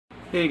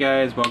Hey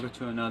guys, welcome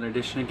to another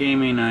edition of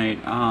Gaming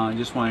Night.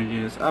 Just wanted to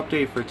do this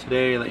update for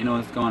today, let you know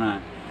what's going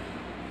on.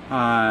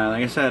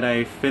 Like I said,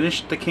 I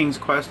finished the King's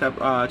Quest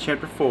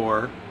chapter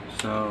 4,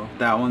 so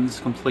that one's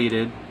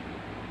completed.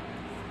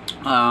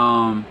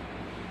 I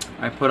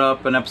put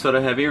up an episode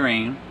of Heavy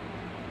Rain.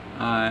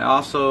 I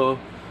also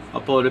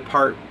uploaded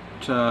part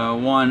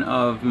 1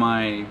 of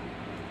my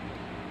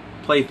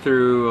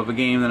playthrough of a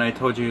game that I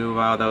told you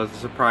about that was a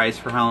surprise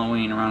for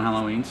Halloween, around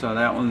Halloween, so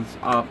that one's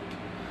up.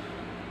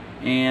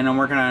 And I'm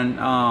working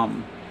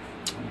on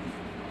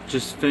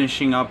just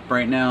finishing up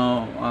right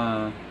now.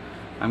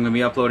 I'm going to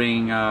be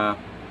uploading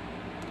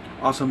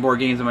awesome board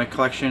games in my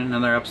collection,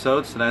 another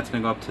episode, so that's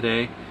going to go up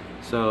today.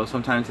 So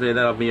sometime today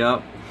that'll be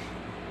up.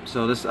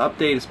 So this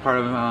update is part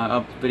of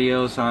up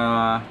videos.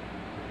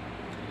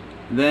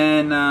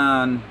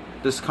 Then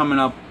this coming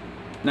up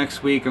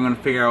next week, I'm going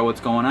to figure out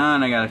what's going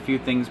on. I got a few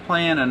things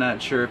planned. I'm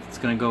not sure if it's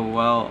going to go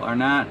well or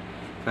not.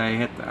 I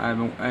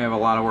have a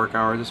lot of work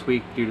hours this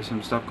week due to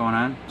some stuff going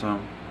on, so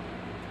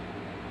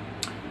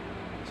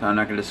I'm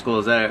not going to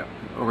disclose that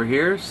over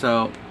here.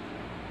 So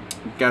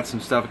got some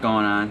stuff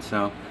going on,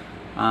 so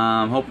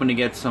I'm hoping to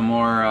get some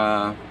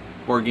more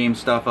board game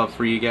stuff up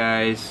for you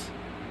guys,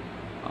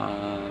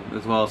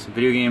 as well as some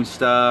video game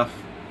stuff.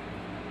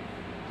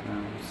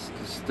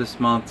 This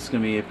month is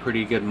going to be a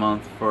pretty good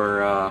month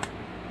for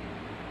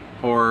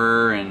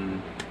horror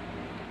and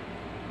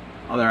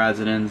other odds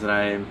and ends that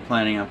I'm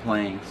planning on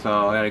playing.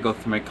 So I gotta go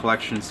through my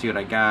collection and see what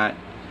I got,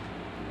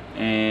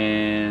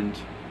 and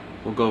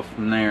we'll go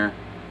from there.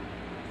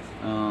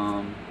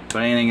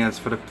 But anything that's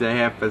for the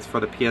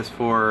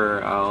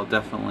PS4, I'll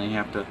definitely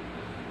have to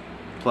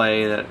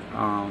play that.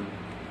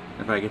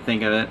 If I can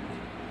think of it,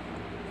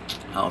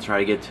 I'll try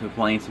to get to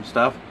playing some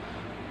stuff.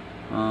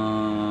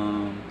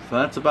 So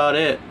that's about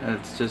it.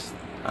 It's just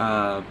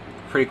a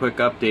pretty quick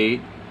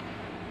update.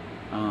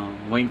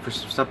 Waiting for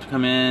some stuff to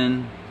come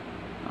in.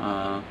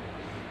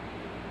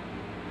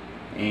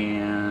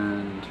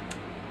 And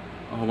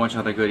a whole bunch of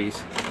other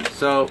goodies.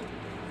 So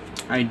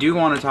I do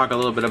want to talk a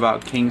little bit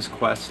about King's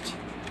Quest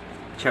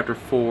chapter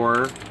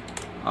 4,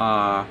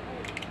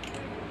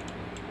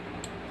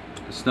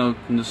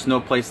 no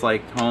place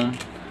like home.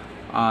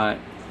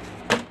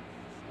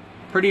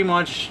 Pretty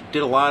much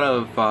did a lot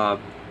of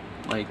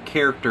like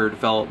character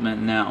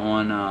development in that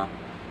one.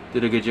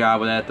 Did a good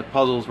job with that. The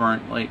puzzles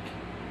weren't like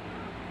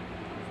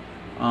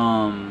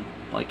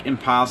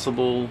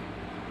impossible.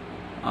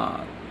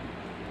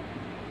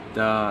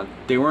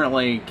 They weren't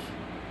like,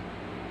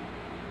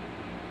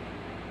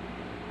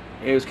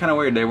 it was kind of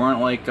weird. They weren't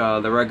like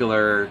the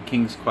regular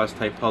King's Quest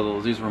type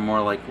puzzles. These were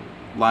more like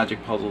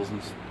logic puzzles,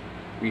 and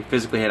we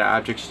physically had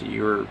objects that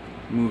you were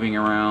moving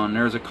around.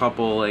 There was a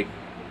couple like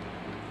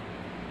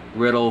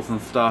riddles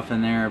and stuff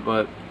in there,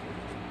 but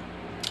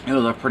it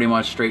was a pretty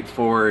much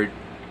straightforward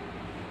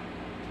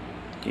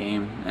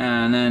game.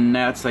 And then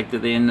that's like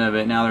the end of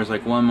it. Now there's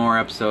like one more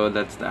episode,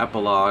 that's the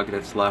epilogue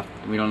that's left.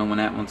 We don't know when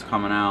that one's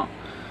coming out.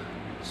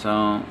 So,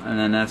 and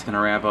then that's going to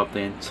wrap up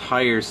the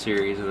entire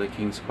series of the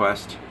King's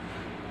Quest.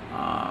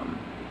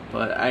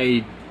 But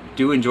I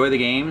do enjoy the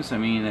games. I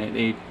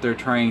mean, they're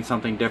trying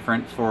something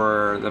different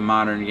for the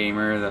modern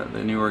gamer,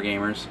 the newer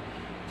gamers,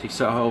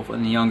 so hopefully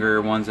the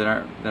younger ones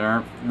that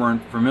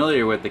weren't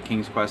familiar with the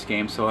King's Quest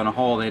games. So on a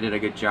whole, they did a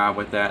good job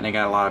with that, and they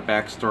got a lot of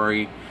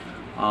backstory.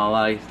 A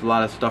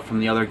lot of stuff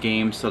from the other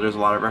games, so there's a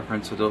lot of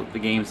reference to the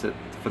games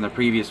from the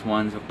previous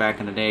ones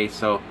back in the day.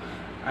 So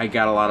I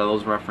got a lot of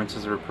those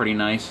references that were pretty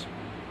nice.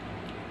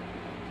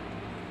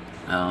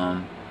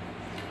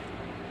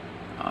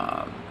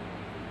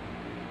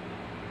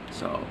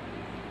 So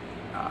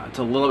it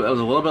was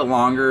a little bit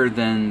longer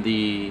than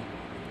the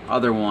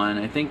other one.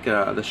 I think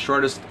the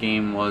shortest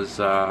game was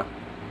it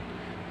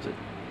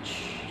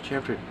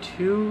chapter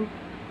 2?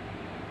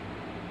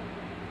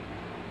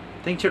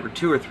 I think chapter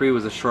 2 or 3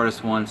 was the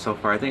shortest one so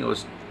far. I think it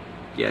was,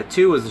 yeah,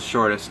 2 was the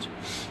shortest.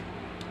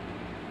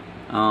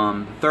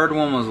 The third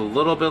one was a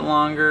little bit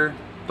longer,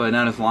 but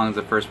not as long as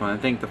the first one. I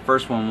think the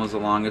first one was the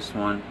longest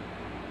one,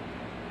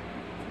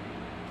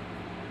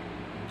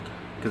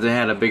 because it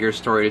had a bigger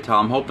story to tell.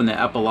 I'm hoping the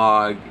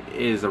epilogue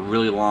is a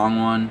really long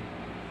one,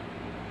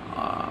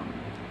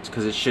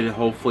 because it should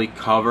hopefully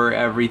cover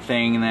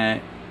everything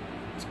to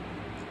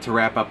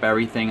wrap up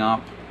everything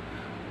up.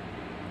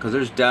 Because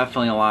there's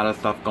definitely a lot of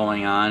stuff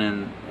going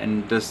on,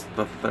 and this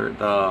the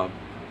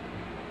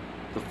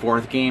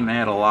fourth game, they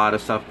had a lot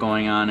of stuff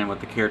going on, and with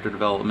the character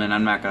development,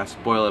 I'm not gonna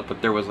spoil it,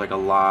 but there was like a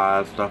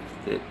lot of stuff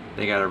that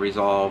they got to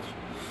resolve,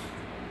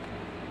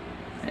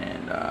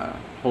 and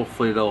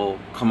hopefully they'll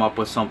come up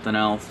with something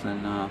else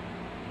and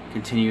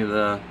continue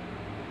the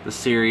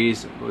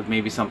series with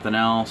maybe something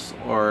else,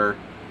 or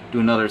do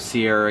another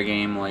Sierra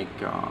game like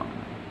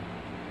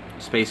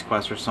Space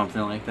Quest or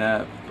something like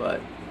that. But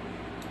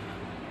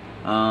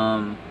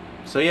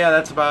so yeah,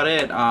 that's about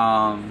it.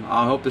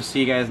 I hope to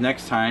see you guys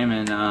next time,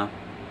 and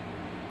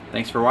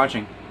thanks for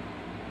watching.